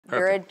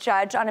You're a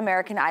judge on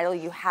American Idol.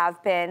 You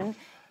have been.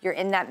 You're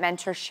in that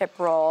mentorship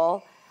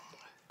role.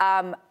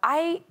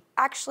 I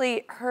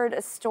actually heard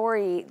a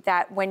story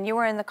that when you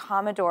were in the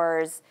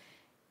Commodores,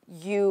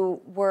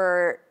 you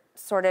were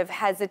sort of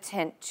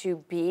hesitant to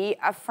be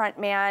a front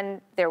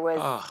man. There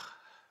was...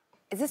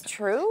 Is this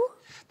true?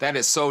 That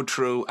is so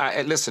true.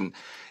 Listen,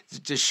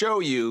 to show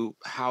you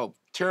how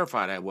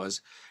terrified I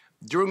was,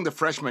 during the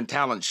freshman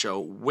talent show,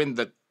 when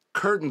the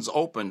curtains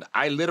opened,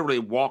 I literally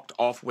walked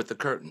off with the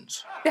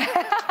curtains.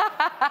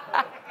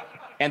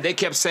 And they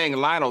kept saying,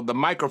 Lionel, the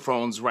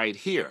microphone's right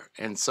here.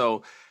 And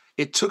so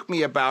it took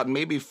me about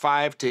maybe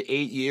 5 to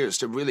 8 years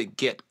to really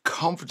get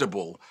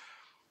comfortable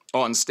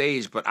on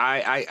stage, but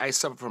I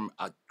suffered from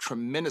a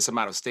tremendous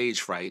amount of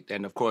stage fright.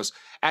 And of course,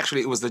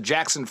 actually, it was the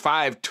Jackson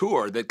 5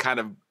 tour that kind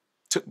of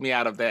took me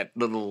out of that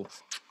little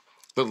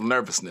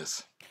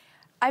nervousness.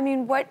 I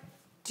mean, what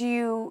do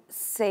you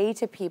say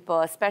to people,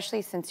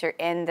 especially since you're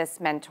in this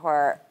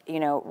mentor,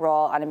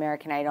 role on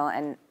American Idol,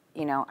 and,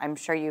 I'm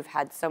sure you've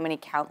had so many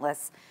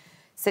countless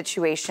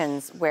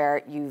situations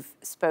where you've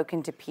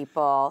spoken to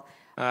people.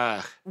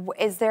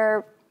 Is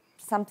there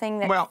something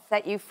that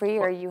set you free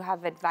or you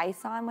have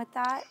advice on with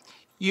that?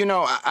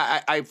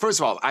 I first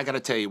of all, I got to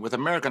tell you, with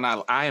American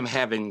Idol, I am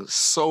having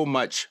so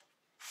much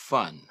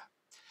fun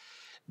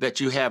that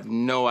you have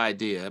no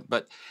idea.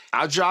 But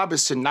our job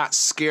is to not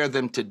scare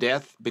them to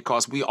death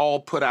because we all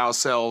put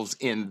ourselves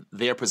in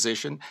their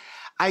position.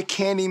 I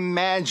can't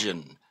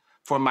imagine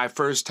for my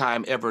first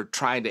time ever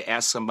trying to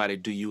ask somebody,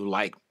 do you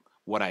like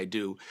what I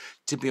do,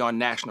 to be on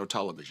national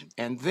television.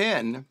 And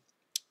then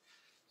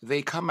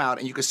they come out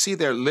and you can see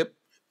their lip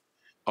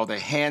or their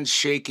hands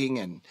shaking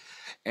and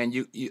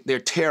they're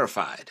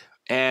terrified.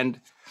 And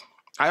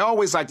I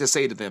always like to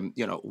say to them,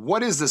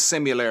 what is the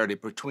similarity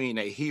between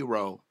a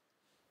hero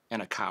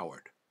and a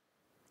coward?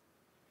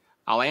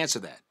 I'll answer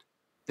that.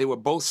 They were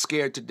both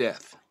scared to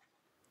death.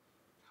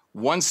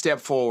 One step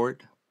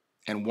forward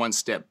and one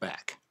step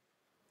back.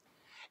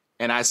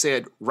 And I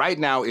said, right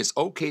now it's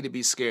okay to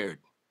be scared,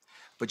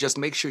 but just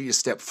make sure you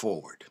step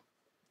forward.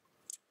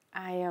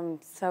 I am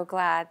so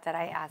glad that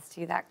I asked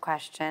you that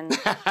question.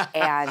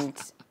 And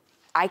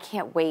I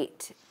can't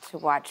wait to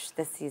watch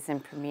the season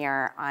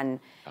premiere on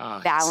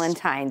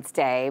Valentine's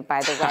Day,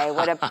 by the way.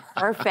 What a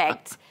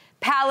perfect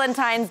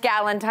Palentine's,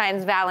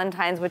 Galentine's,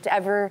 Valentine's,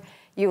 whichever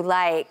you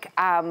like.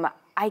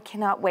 I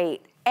cannot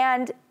wait.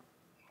 And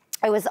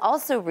I was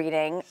also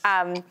reading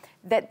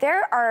that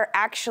there are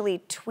actually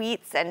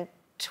tweets and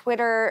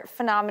Twitter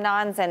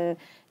phenomenons and,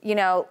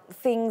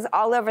 things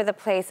all over the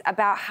place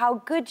about how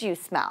good you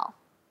smell.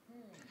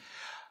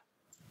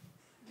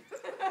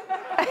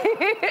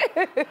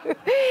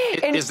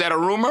 Is that a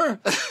rumor?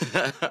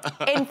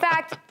 In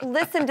fact,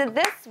 listen to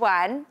this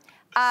one.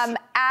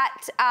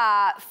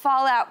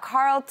 Fallout,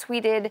 Carl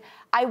tweeted,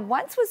 I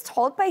once was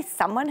told by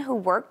someone who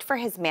worked for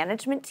his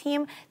management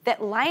team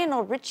that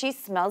Lionel Richie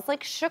smells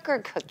like sugar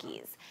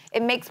cookies.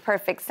 It makes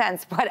perfect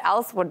sense. What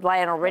else would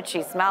Lionel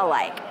Richie smell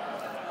like?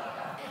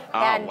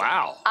 And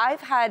wow.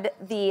 I've had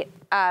the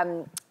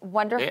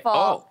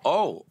wonderful...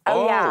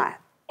 Yeah.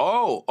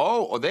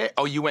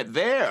 You went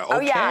there. Okay. Oh,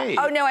 yeah.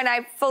 Oh, no, and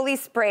I fully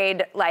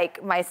sprayed,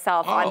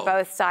 myself on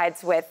both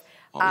sides with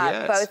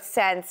both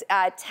scents.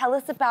 Tell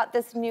us about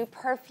this new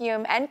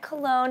perfume and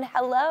cologne,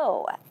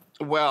 Hello.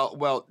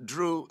 Well,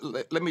 Drew,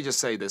 let me just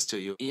say this to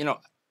you.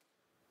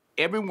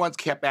 Everyone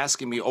kept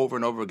asking me over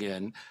and over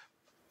again,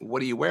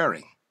 what are you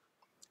wearing?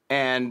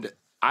 And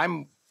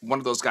I'm one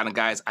of those kind of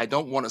guys, I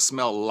don't want to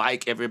smell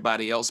like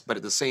everybody else, but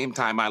at the same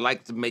time, I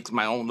like to make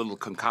my own little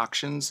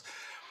concoctions.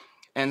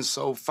 And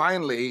so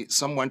finally,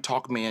 someone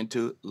talked me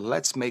into,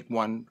 let's make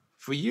one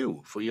for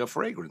you, for your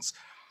fragrance.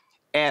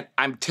 And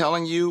I'm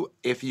telling you,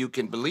 if you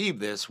can believe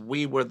this,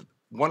 we were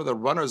one of the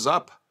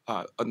runners-up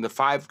in the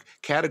 5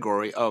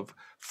 category of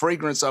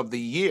Fragrance of the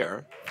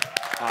Year,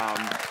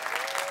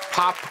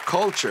 pop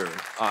culture.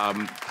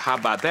 How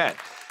about that?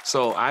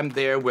 So I'm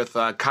there with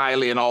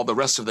Kylie and all the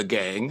rest of the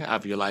gang,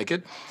 if you like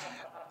it.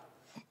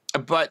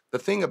 But the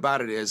thing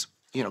about it is,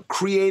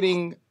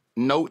 creating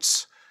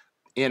notes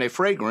in a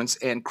fragrance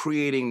and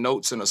creating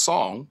notes in a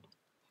song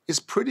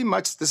is pretty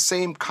much the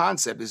same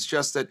concept. It's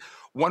just that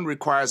one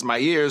requires my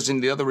ears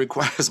and the other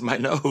requires my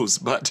nose.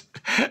 But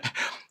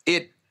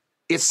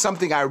it's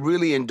something I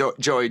really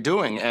enjoy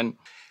doing. And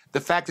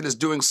the fact that it's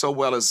doing so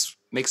well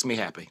makes me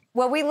happy.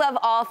 Well, we love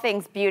all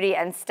things beauty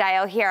and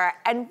style here.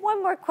 And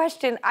one more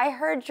question. I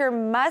heard your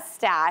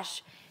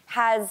mustache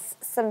has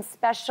some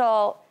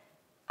special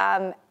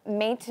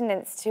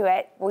maintenance to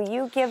it. Will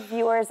you give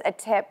viewers a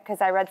tip? Because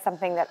I read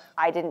something that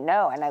I didn't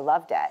know and I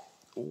loved it.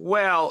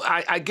 Well,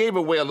 I gave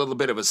away a little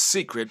bit of a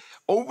secret.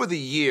 Over the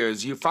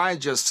years, you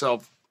find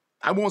yourself,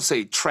 I won't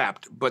say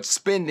trapped, but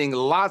spending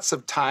lots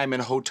of time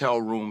in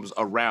hotel rooms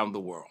around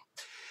the world.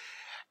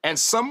 And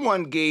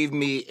someone gave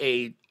me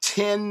a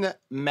 10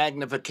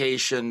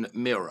 magnification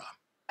mirror.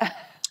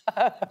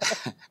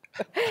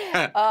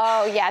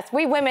 Oh, yes.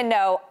 We women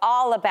know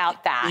all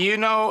about that.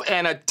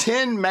 And a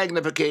 10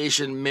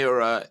 magnification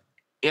mirror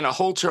in a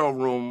hotel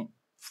room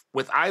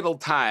with idle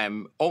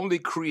time only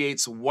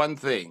creates one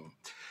thing.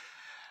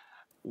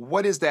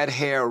 what is that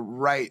hair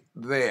right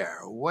there?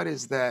 What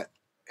is that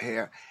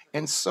hair?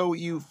 And so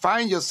you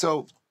find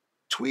yourself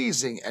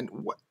tweezing and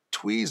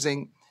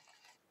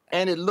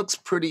it looks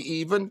pretty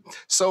even.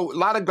 So a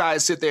lot of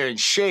guys sit there and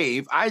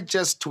shave. I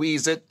just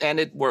tweeze it and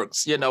it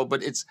works, you know,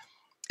 but it's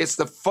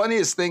the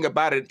funniest thing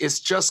about it. It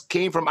just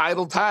came from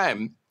idle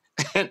time.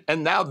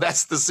 And now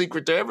that's the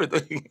secret to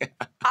everything.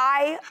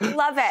 I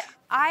love it.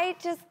 I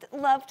just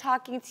love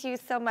talking to you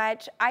so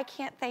much. I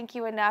can't thank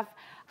you enough.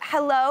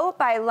 Hello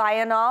by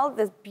Lionel,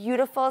 this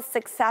beautiful,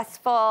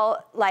 successful,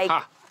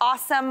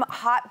 awesome,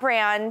 hot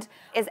brand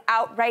is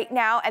out right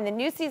now. And the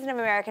new season of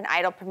American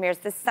Idol premieres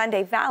this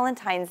Sunday,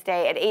 Valentine's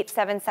Day at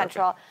 8/7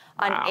 Central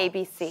on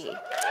ABC.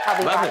 I'll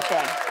be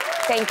watching.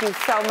 Thank you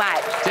so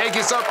much. Thank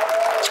you so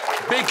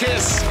much. Big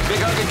kiss. Big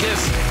hug and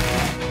kiss.